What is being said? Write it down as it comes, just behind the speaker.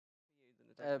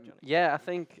Johnny? Yeah, I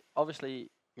think obviously,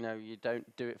 you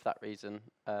don't do it for that reason.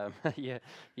 You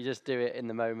just do it in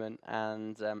the moment.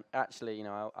 And actually,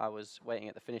 I was waiting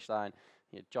at the finish line.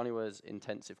 Johnny was in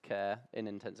intensive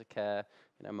care.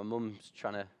 My mum's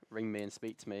trying to ring me and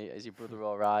speak to me. Is your brother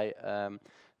all right?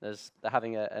 They're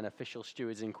having an official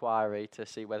stewards inquiry to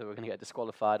see whether we're going to get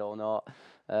disqualified or not.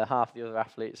 Half the other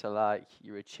athletes are like,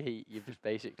 "You're a cheat. You've just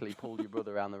basically pulled your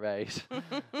brother around the race,"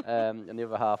 and the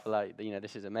other half are like,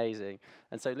 "This is amazing."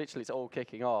 And so literally, it's all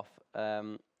kicking off.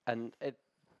 And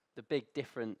the big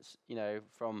difference,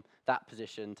 from that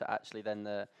position to actually then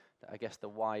I guess the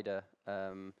wider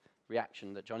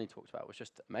reaction that Johnny talked about was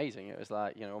just amazing. It was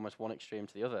like, almost one extreme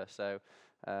to the other. So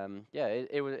yeah,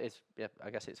 I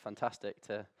guess it's fantastic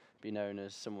to be known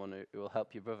as someone who will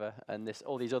help your brother, and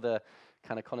all these other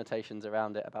kind of connotations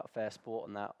around it about fair sport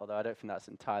and that. Although I don't think that's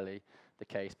entirely the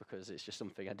case, because it's just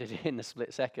something I did in the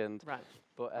split second. Right.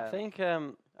 But I think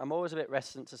I'm always a bit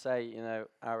reticent to say,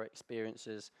 our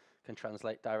experiences can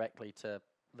translate directly to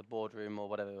the boardroom or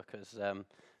whatever, because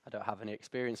I don't have any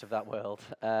experience of that world.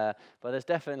 But there's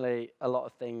definitely a lot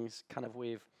of things kind of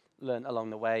we've learned along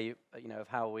the way, of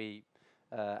how we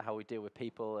deal with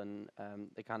people and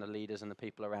the kind of leaders and the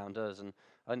people around us. And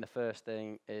I think the first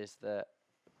thing is that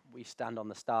we stand on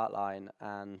the start line,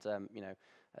 and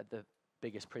the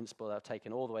biggest principle that I've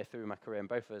taken all the way through my career, and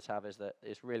both of us have, is that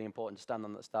it's really important to stand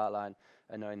on the start line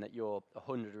and knowing that you're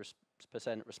 100%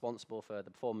 responsible for the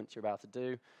performance you're about to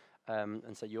do.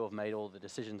 And so you've made all the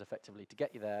decisions effectively to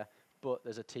get you there, but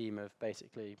there's a team of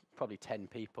basically probably 10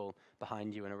 people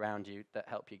behind you and around you that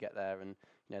help you get there. And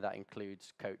that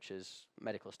includes coaches,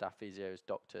 medical staff, physios,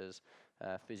 doctors,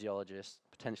 physiologists,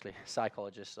 potentially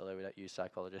psychologists, although we don't use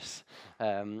psychologists,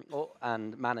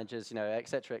 and managers, et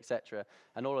cetera, et cetera.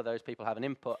 And all of those people have an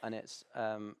input, and it's,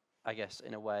 I guess,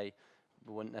 in a way,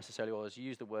 we wouldn't necessarily always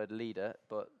use the word leader,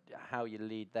 but how you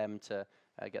lead them to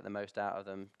get the most out of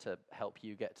them to help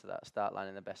you get to that start line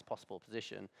in the best possible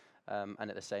position, and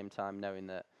at the same time knowing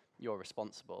that you're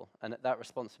responsible. And that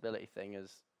responsibility thing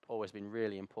has always been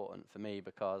really important for me,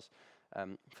 because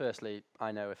firstly,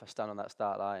 I know if I stand on that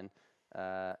start line,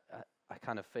 I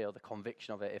kind of feel the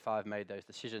conviction of it. If I've made those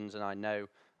decisions and I know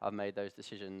I've made those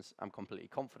decisions, I'm completely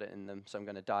confident in them, so I'm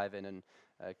going to dive in and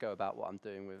go about what I'm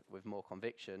doing with more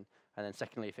conviction. And then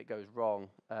secondly, if it goes wrong,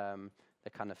 the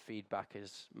kind of feedback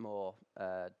is more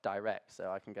direct,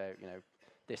 so I can go,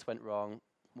 this went wrong,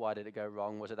 why did it go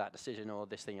wrong, was it that decision or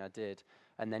this thing I did,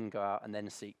 and then go out and then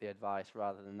seek the advice,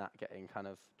 rather than that getting kind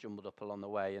of jumbled up along the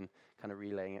way and kind of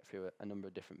relaying it through a number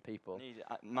of different people.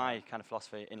 My kind of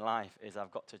philosophy in life is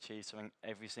I've got to achieve something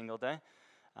every single day,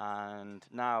 and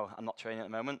now I'm not training at the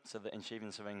moment, so that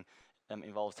achieving something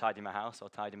involves tidying my house or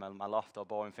tidying my loft or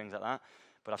boring things like that,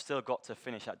 but I've still got to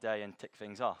finish that day and tick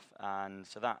things off, and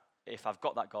so that if I've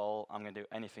got that goal, I'm going to do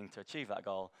anything to achieve that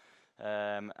goal.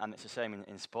 And it's the same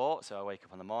in sport. So I wake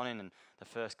up in the morning, and the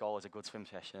first goal is a good swim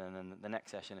session, and the next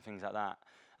session and things like that.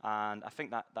 And I think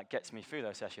that gets me through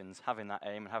those sessions, having that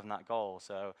aim and having that goal.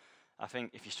 So I think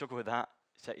if you struggle with that,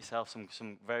 set yourself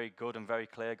some very good and very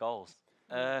clear goals.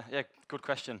 Yeah, good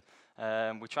question.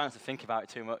 We're trying not to think about it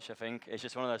too much, I think. It's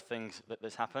just one of those things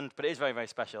that's happened. But it is very, very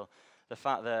special. The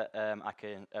fact that I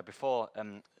can, before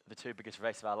the two biggest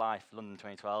races of our life, London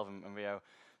 2012 and Rio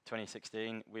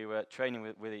 2016, we were training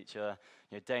with each other,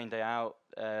 day in, day out,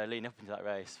 leading up into that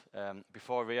race.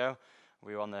 Before Rio,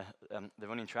 we were on the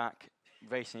running track,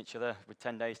 racing each other with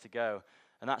 10 days to go.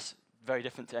 And that's very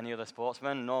different to any other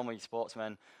sportsman. Normally,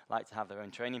 sportsmen like to have their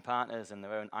own training partners and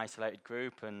their own isolated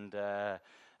group, and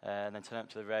then turn up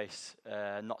to the race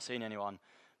not seeing anyone.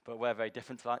 But we're very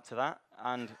different to that.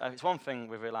 And it's one thing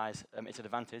we've realised, it's an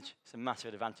advantage. It's a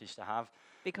massive advantage to have.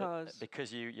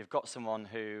 Because you've got someone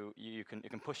who you can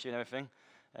push you in everything,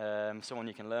 someone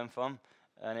you can learn from.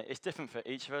 And it's different for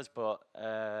each of us, but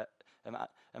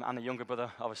I'm a younger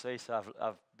brother, obviously, so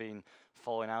I've been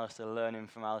following Alistair, learning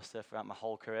from Alistair throughout my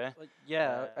whole career. Well,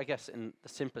 yeah, I guess in the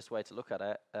simplest way to look at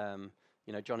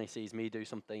it, Johnny sees me do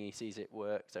something, he sees it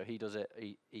work, so he does it,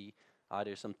 I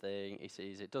do something, he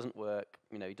sees it doesn't work,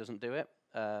 he doesn't do it,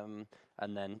 and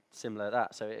then similar to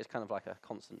that. So it's kind of like a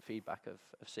constant feedback of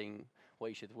seeing what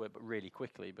you should work, but really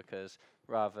quickly, because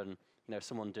rather than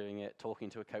someone doing it, talking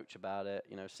to a coach about it,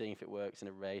 seeing if it works in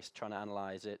a race, trying to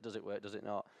analyze it, does it work, does it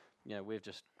not, we've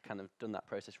just kind of done that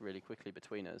process really quickly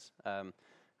between us.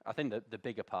 I think that the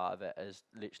bigger part of it has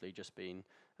literally just been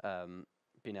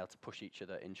being able to push each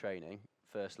other in training.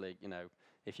 Firstly,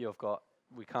 if you've got,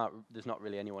 there's not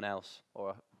really anyone else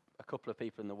or a couple of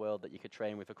people in the world that you could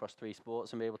train with across 3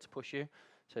 sports and be able to push you.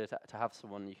 So to have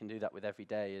someone you can do that with every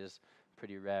day is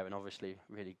pretty rare and obviously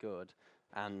really good.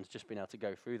 And just being able to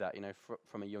go through that,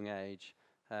 from a young age,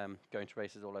 going to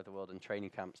races all over the world and training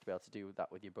camps to be able to do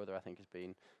that with your brother, I think has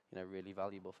been, you know, really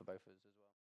valuable for both of us as well.